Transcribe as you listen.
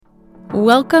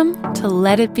Welcome to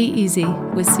Let It Be Easy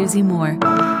with Susie Moore.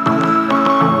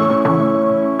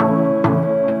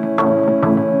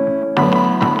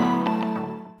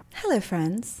 Hello,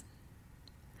 friends.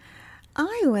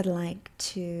 I would like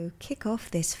to kick off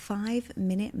this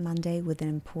 5-minute Monday with an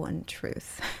important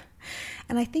truth.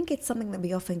 And I think it's something that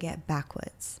we often get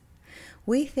backwards.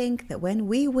 We think that when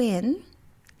we win,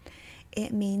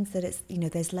 it means that it's,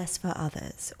 there's less for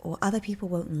others, or other people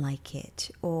won't like it,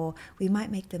 or we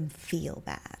might make them feel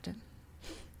bad.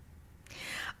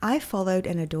 I followed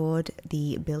and adored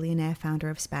the billionaire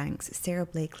founder of Spanx, Sara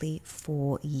Blakely,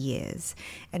 for years,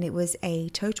 and it was a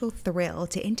total thrill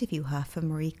to interview her for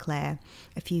Marie Claire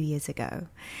a few years ago.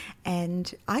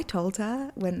 And I told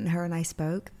her, when her and I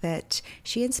spoke, that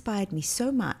she inspired me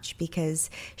so much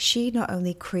because she not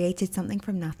only created something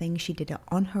from nothing, she did it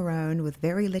on her own with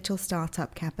very little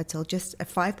startup capital, just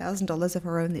 $5,000 of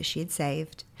her own that she had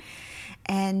saved.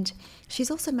 And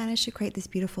she's also managed to create this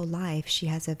beautiful life. She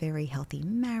has a very healthy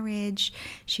marriage.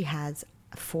 She has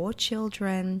 4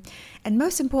 children. And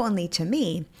most importantly to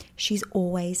me, she's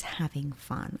always having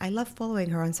fun. I love following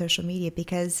her on social media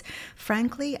because,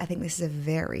 frankly, I think this is a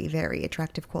very, very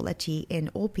attractive quality in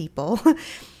all people.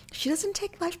 She doesn't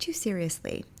take life too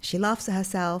seriously. She laughs at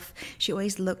herself. She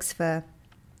always looks for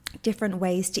different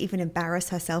ways to even embarrass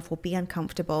herself or be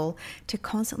uncomfortable, to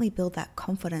constantly build that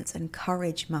confidence and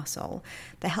courage muscle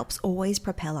that helps always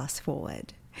propel us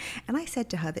forward. And I said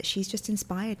to her that she's just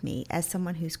inspired me as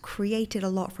someone who's created a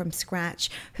lot from scratch,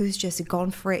 who's just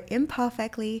gone for it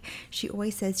imperfectly. She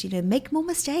always says, make more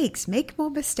mistakes.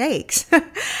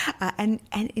 And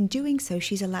in doing so,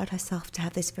 she's allowed herself to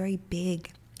have this very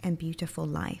big and beautiful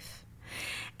life.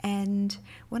 And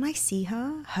when I see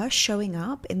her showing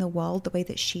up in the world the way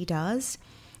that she does,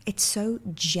 it's so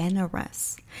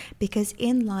generous, because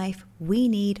in life we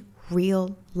need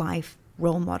real life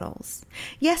role models.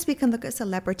 Yes, we can look at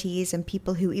celebrities and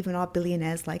people who even are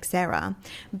billionaires like Sarah,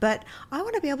 but I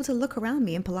want to be able to look around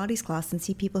me in Pilates class and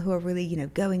see people who are really,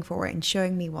 going for it and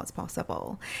showing me what's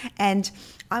possible. And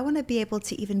I want to be able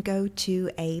to even go to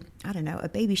a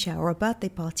baby shower or a birthday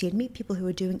party and meet people who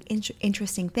are doing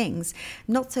interesting things,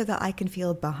 not so that I can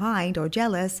feel behind or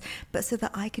jealous, but so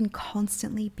that I can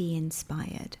constantly be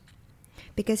inspired.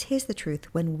 Because here's the truth,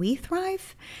 when we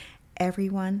thrive,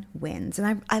 everyone wins.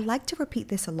 And I like to repeat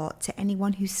this a lot to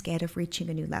anyone who's scared of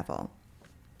reaching a new level.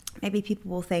 Maybe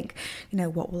people will think,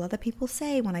 what will other people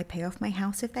say when I pay off my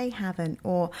house if they haven't,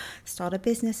 or start a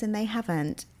business and they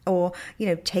haven't, or,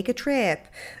 take a trip,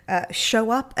 show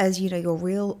up as, your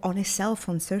real honest self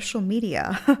on social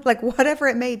media, like whatever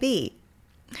it may be.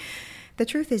 The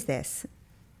truth is this,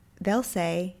 they'll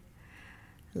say,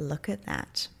 look at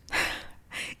that.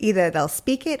 Either they'll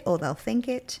speak it or they'll think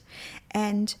it.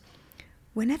 And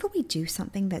whenever we do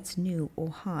something that's new or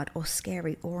hard or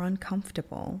scary or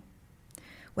uncomfortable,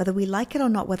 whether we like it or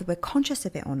not, whether we're conscious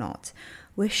of it or not,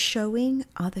 we're showing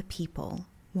other people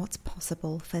what's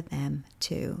possible for them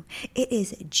too. It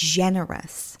is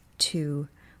generous to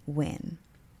win.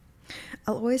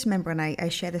 I'll always remember, and I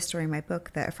share this story in my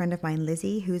book, that a friend of mine,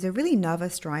 Lizzie, who's a really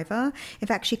nervous driver, in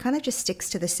fact, she kind of just sticks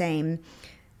to the same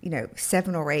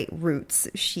 7 or 8 routes.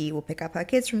 She will pick up her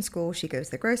kids from school, she goes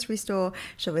to the grocery store,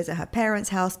 she'll visit her parents'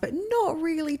 house, but not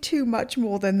really too much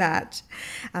more than that.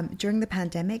 During the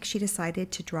pandemic, she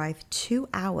decided to drive 2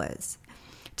 hours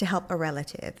to help a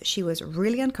relative. She was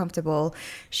really uncomfortable.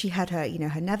 She had her,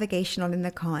 her navigation on in the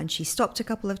car, and she stopped a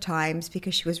couple of times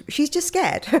because she's just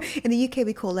scared. In the UK,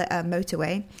 we call it a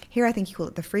motorway. Here, I think you call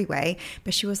it the freeway,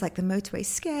 but she was like, the motorway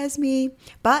scares me.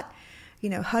 But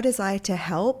her desire to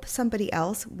help somebody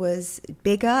else was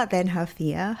bigger than her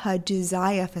fear. Her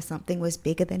desire for something was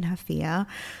bigger than her fear.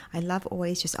 I love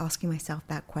always just asking myself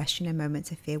that question in moments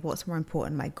of fear. What's more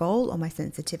important, my goal or my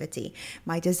sensitivity?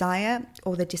 My desire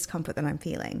or the discomfort that I'm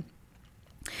feeling?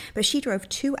 But she drove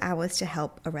 2 hours to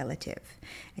help a relative.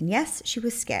 And yes, she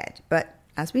was scared, but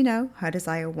as we know, her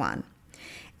desire won.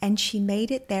 And she made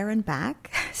it there and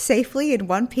back safely in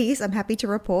one piece, I'm happy to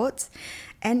report.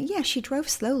 And yeah, she drove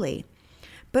slowly.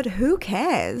 But who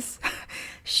cares?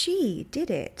 She did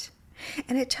it.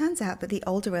 And it turns out that the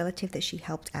older relative that she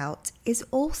helped out is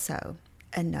also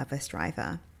a nervous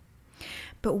driver.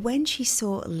 But when she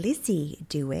saw Lizzie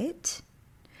do it,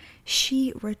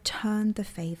 she returned the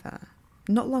favor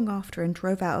not long after and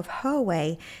drove out of her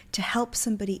way to help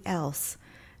somebody else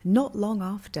not long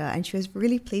after. And she was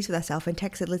really pleased with herself and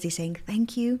texted Lizzie saying,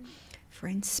 thank you for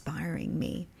inspiring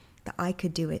me that I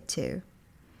could do it too.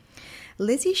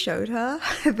 Lizzie showed her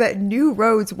that new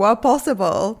roads were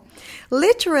possible,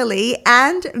 literally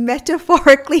and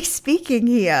metaphorically speaking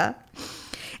here.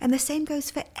 And the same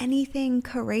goes for anything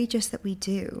courageous that we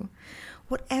do.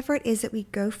 whatever it is that we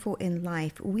go for in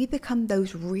life, we become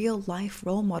those real life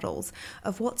role models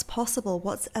of what's possible,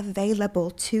 what's available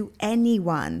to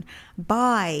anyone,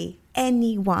 by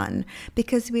anyone,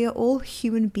 because we are all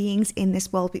human beings in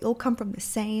this world. We all come from the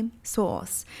same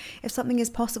source. If something is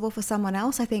possible for someone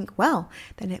else, I think, well,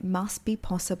 then it must be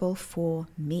possible for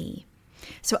me.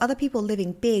 So other people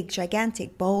living big,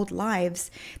 gigantic, bold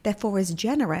lives, therefore is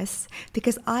generous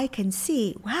because I can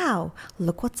see, wow,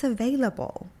 look what's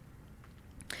available.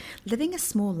 Living a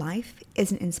small life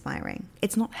isn't inspiring.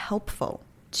 It's not helpful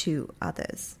to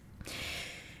others.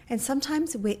 And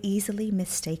sometimes we're easily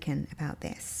mistaken about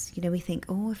this. We think,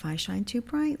 oh, if I shine too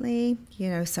brightly,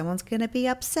 someone's going to be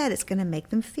upset. It's going to make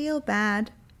them feel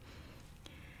bad.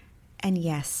 And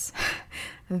yes,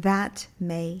 that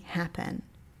may happen.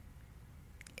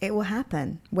 It will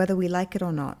happen, whether we like it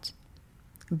or not.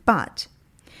 But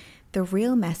the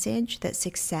real message that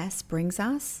success brings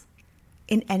us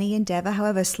in any endeavor,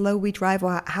 however slow we drive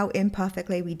or how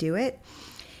imperfectly we do it,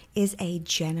 is a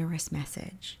generous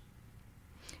message.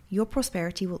 Your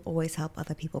prosperity will always help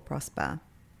other people prosper.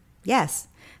 Yes,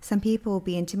 some people will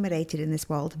be intimidated in this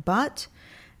world, but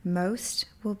most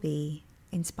will be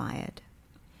inspired.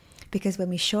 Because when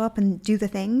we show up and do the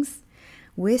things,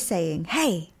 we're saying,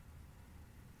 hey,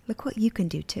 look what you can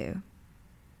do too.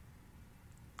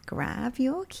 Grab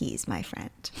your keys, my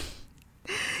friend.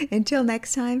 Until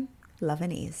next time, love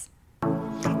and ease.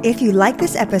 If you like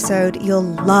this episode, you'll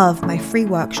love my free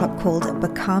workshop called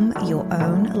Become Your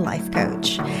Own Life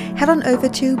Coach. Head on over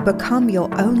to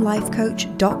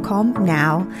becomeyourownlifecoach.com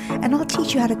now, and I'll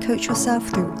teach you how to coach yourself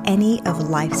through any of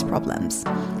life's problems.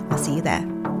 I'll see you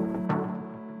there.